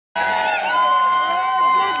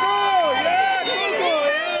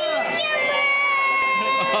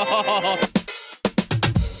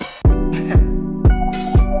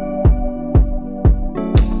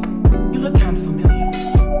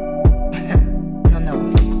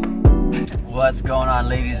What's going on,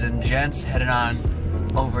 ladies and gents? Heading on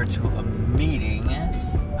over to a meeting.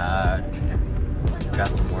 Got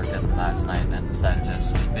some work done last night and then decided to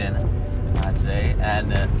sleep in today. And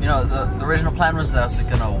you know, the original plan was that I was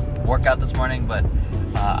gonna work out this morning, but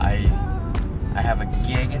I have a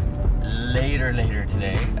gig later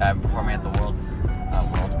today. I'm performing at the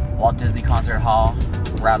Walt Disney Concert Hall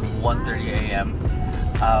around 1:30 a.m.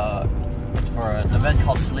 For an event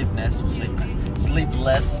called Sleepless.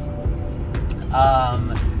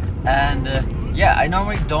 Yeah, I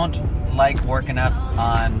normally don't like working out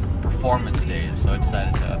on performance days, so I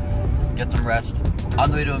decided to get some rest on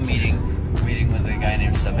the way to a meeting with a guy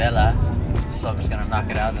named Sabella. So I'm just gonna knock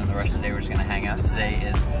it out, and the rest of the day we're just gonna hang out. Today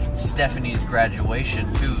is Stephanie's graduation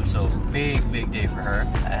too, so big day for her.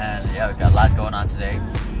 And yeah, we've got a lot going on today.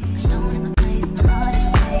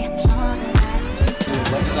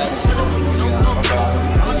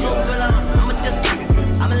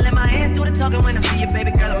 I'ma let my hands do the talking when I see you,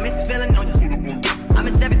 baby girl. I miss feeling on you. I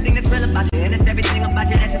miss everything that's real about you, and it's everything about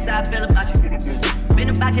you. That's just how I feel about you. Been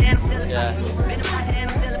about you and I'm still about you. Been about you and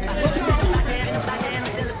I'm still about you. Been about you and I'm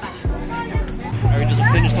still about you. We just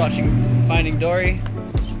finished watching Finding Dory.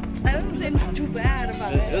 I don't say too bad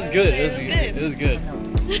about it. It was good. It was good.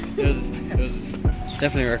 It was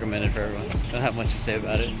definitely recommended for everyone. Don't have much to say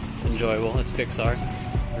about it. It's enjoyable. It's Pixar.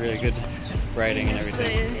 Really good writing and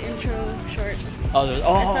everything. The intro short. I saw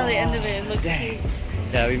the end of it. It looked cute.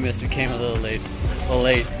 Yeah, we missed. We came a little late.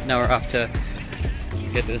 Now we're off to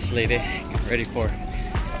get this lady ready for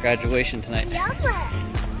graduation tonight.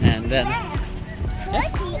 And then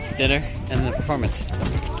dinner and then the performance.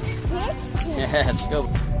 Yeah, let's go.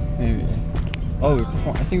 Maybe. Oh,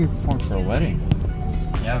 I think we performed for a wedding.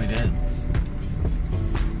 Yeah, we did.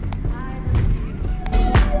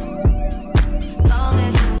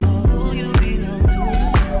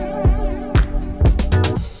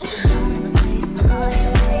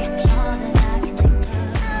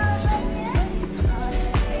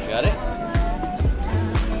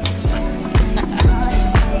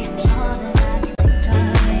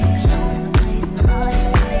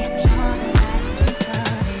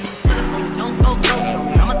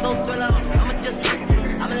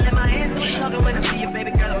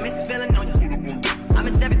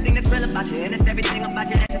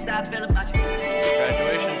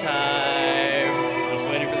 Graduation time. I'm just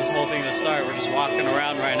waiting for this whole thing to start. We're just walking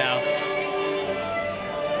around right now.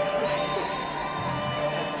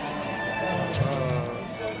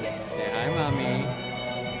 Say hi, mommy.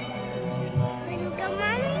 Go,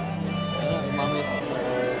 mommy. Mommy.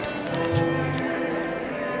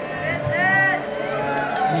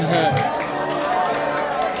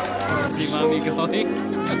 See mommy going?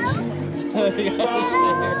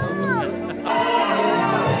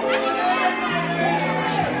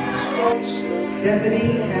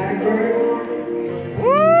 Stephanie Hagberg.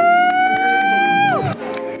 Woo!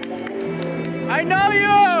 I know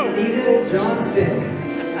you! Edith Johnston.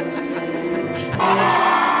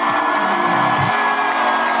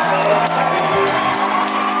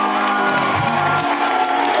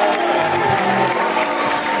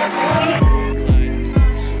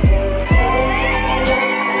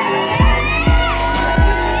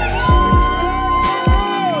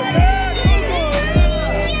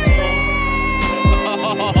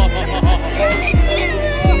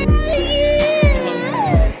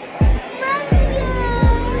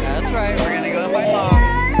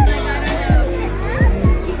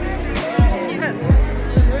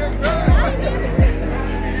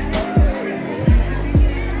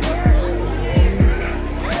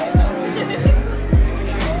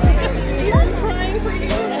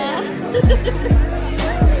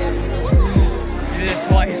 You did it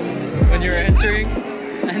twice when you were entering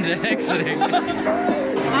and then exiting.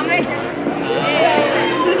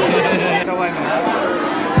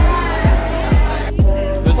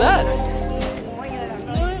 Who's that?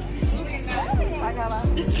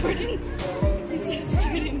 It's Jordan.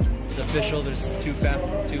 It's official. There's two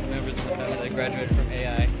members of the family that graduated from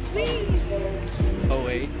AI.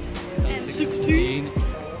 08 and 16.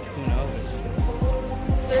 Who knows?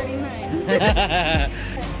 39.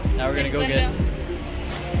 Now we're gonna go get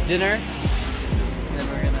dinner.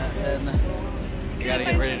 And then we gotta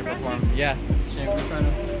get ready to perform. Yeah, we're trying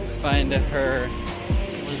to find her.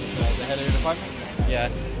 What is it, the head of the department? Yeah,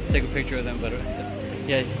 take a picture of them, but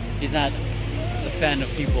yeah, he's not a fan of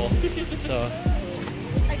people, so.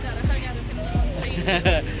 I got a hug out of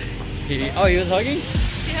him. Oh, he was hugging?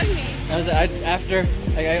 He hugged me. I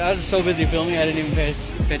was so busy filming, I didn't even pay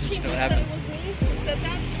attention to what happened. Who said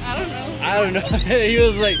that? I don't know. I don't know. He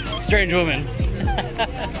was like, strange woman.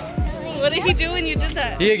 What did he do when you did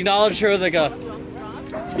that? He acknowledged her with like a...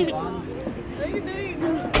 There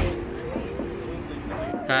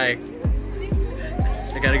Hi.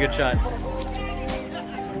 I got a good shot.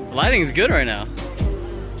 The lighting is good right now.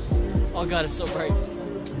 Oh god, it's so bright.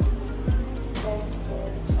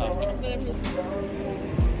 Oh.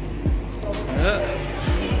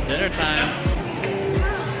 Dinner time.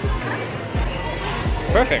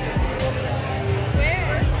 Perfect.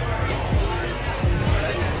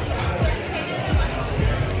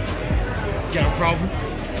 Got a problem?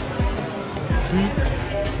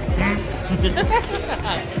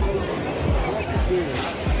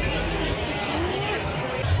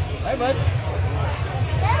 Hi, bud.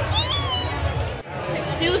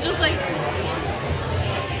 He was just like.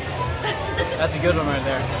 That's a good one right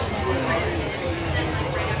there.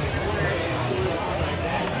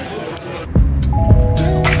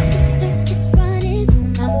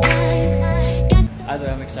 Either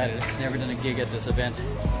I'm excited. Never done a gig at this event, so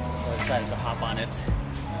I decided to hop on it.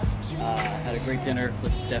 Had a great dinner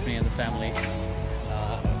with Stephanie and the family.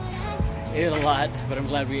 Ate a lot, but I'm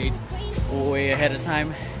glad we ate way ahead of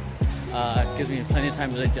time. Gives me plenty of time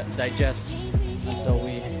to digest until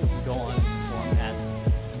we go on and perform at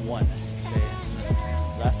 1. Okay.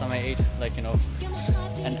 Last time I ate, like, you know,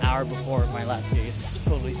 an hour before my last gig, it just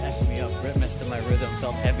totally effed me up, messed up my rhythm,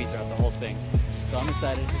 felt heavy throughout the whole thing. So I'm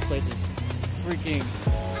excited. This place is freaking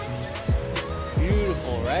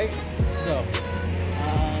beautiful, right? So,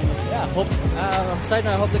 yeah, side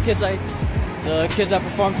note, I hope the kids that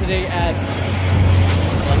performed today at,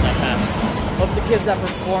 let that pass. Hope the kids that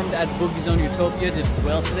performed at Boogie Zone Utopia did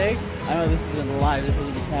well today. I know this isn't live, this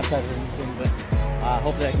isn't a Snapchat or anything, but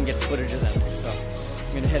hopefully I can get footage of them. So,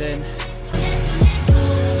 I'm gonna head in.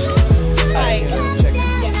 Hi. Check in.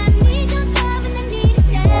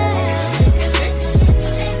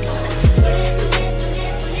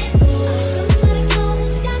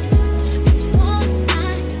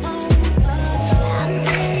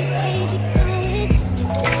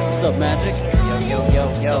 What's up, Magic? Yo.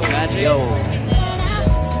 What's up, Magic? Yo.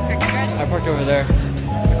 I parked over there,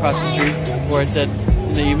 across the street, where it said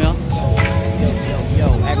in the email.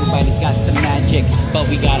 Yo, everybody's got some magic, but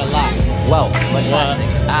we got a lot. Whoa, what classic?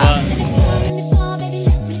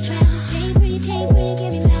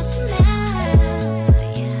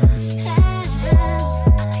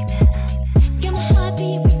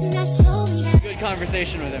 Good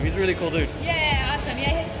conversation with him. He's a really cool dude. Yeah, awesome.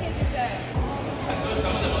 Yeah, his kids are good.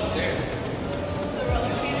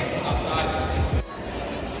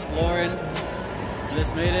 Exploring.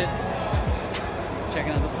 Just made it.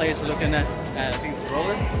 Checking out the place. Looking at I think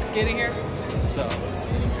roller skating here. So,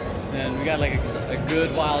 and we got like a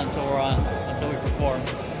good while until we perform.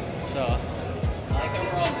 So, I like how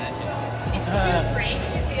we're all magic. It's too great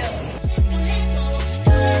to feel.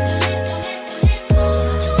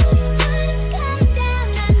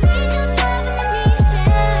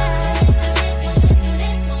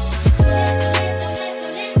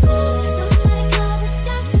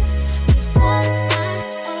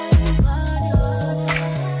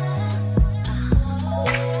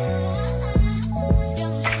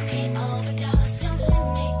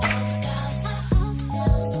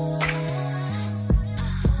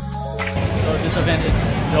 This event is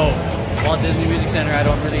dope. Walt Disney Music Center.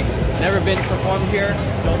 Never been performed here.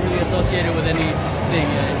 Don't really associate it with anything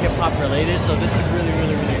hip hop related. So this is really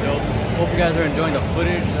dope. Hope you guys are enjoying the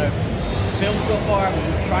footage that I've filmed so far. I'm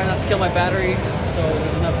trying not to kill my battery, so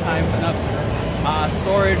there's enough time, enough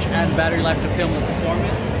storage and battery life to film the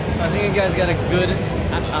performance. So I think you guys got a good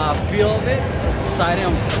feel of it. It's exciting.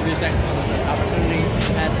 I'm really thankful for this opportunity.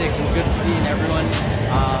 Antics was good to see everyone.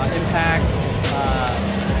 Impact.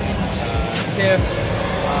 Tiff,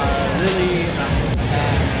 Lily,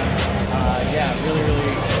 and yeah,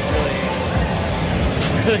 really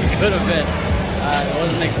good event. I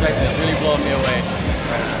wasn't expecting this, really blowing me away.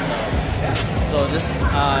 Yeah. So this,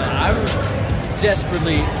 I'm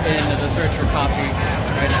desperately in the search for coffee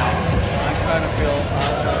right now. I'm starting to feel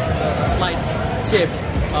a slight tip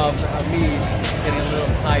of me getting a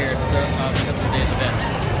little tired because of the day's events.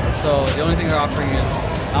 So the only thing they're offering is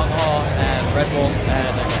alcohol and Red Bull,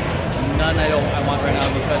 and none I want right now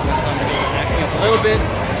because my stomach is acting up a little bit.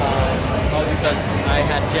 Probably because I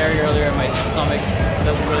had dairy earlier and my stomach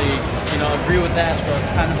doesn't really, agree with that. So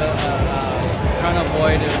it's kind of trying to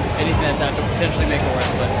avoid anything that could potentially make it worse.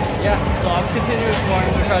 But yeah, so I'll continue exploring.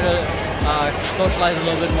 I'm gonna try to socialize a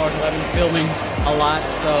little bit more because I've been filming a lot.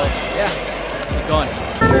 So yeah, keep going.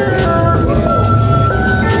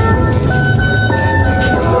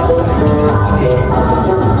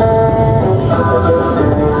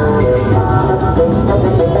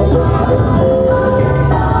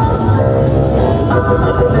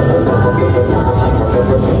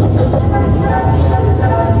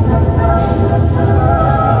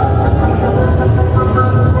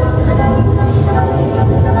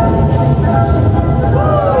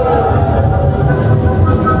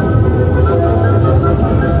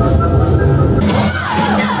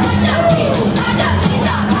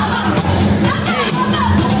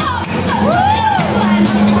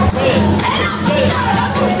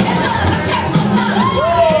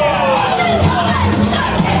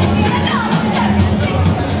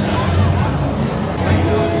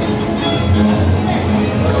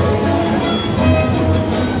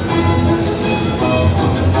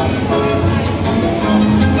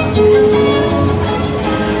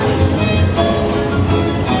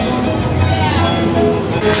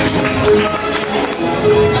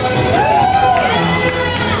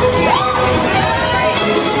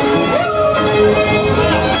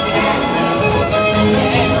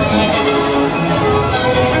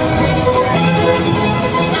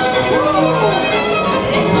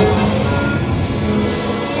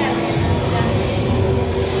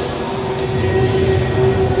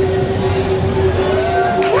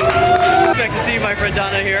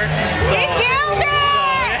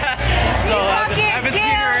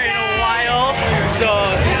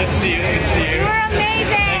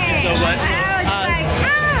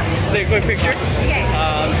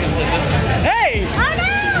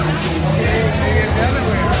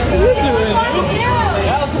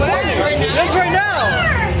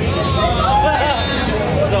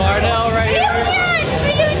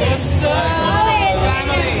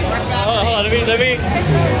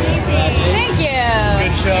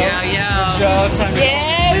 time to go.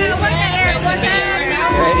 Yeah, we're gonna work that air. What's up?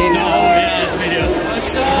 Already know. Oh, yeah, this video.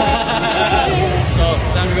 What's up? So,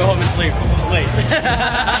 time to go home and sleep. It's late.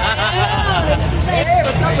 Hey,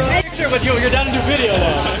 what's up, bro? Picture, but you're down to do video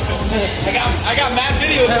though. I got mad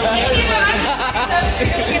videos of you.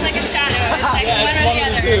 Looking like a shadow. It's like Yeah, one it's or one the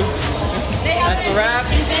of the other. two. They have That's a wrap.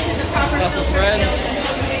 invented the proper Got some friends.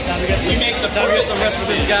 Time to get some rest with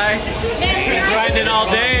this guy. Grinding all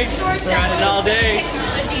day. Grinding all day.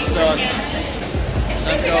 So,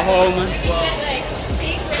 time to go home.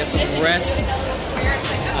 Get some rest.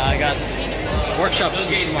 I got workshops to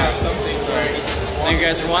teach tomorrow. So, thank you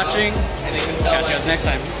guys for watching. Catch you guys next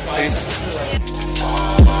time. Peace.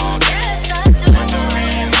 Yes, I'm doing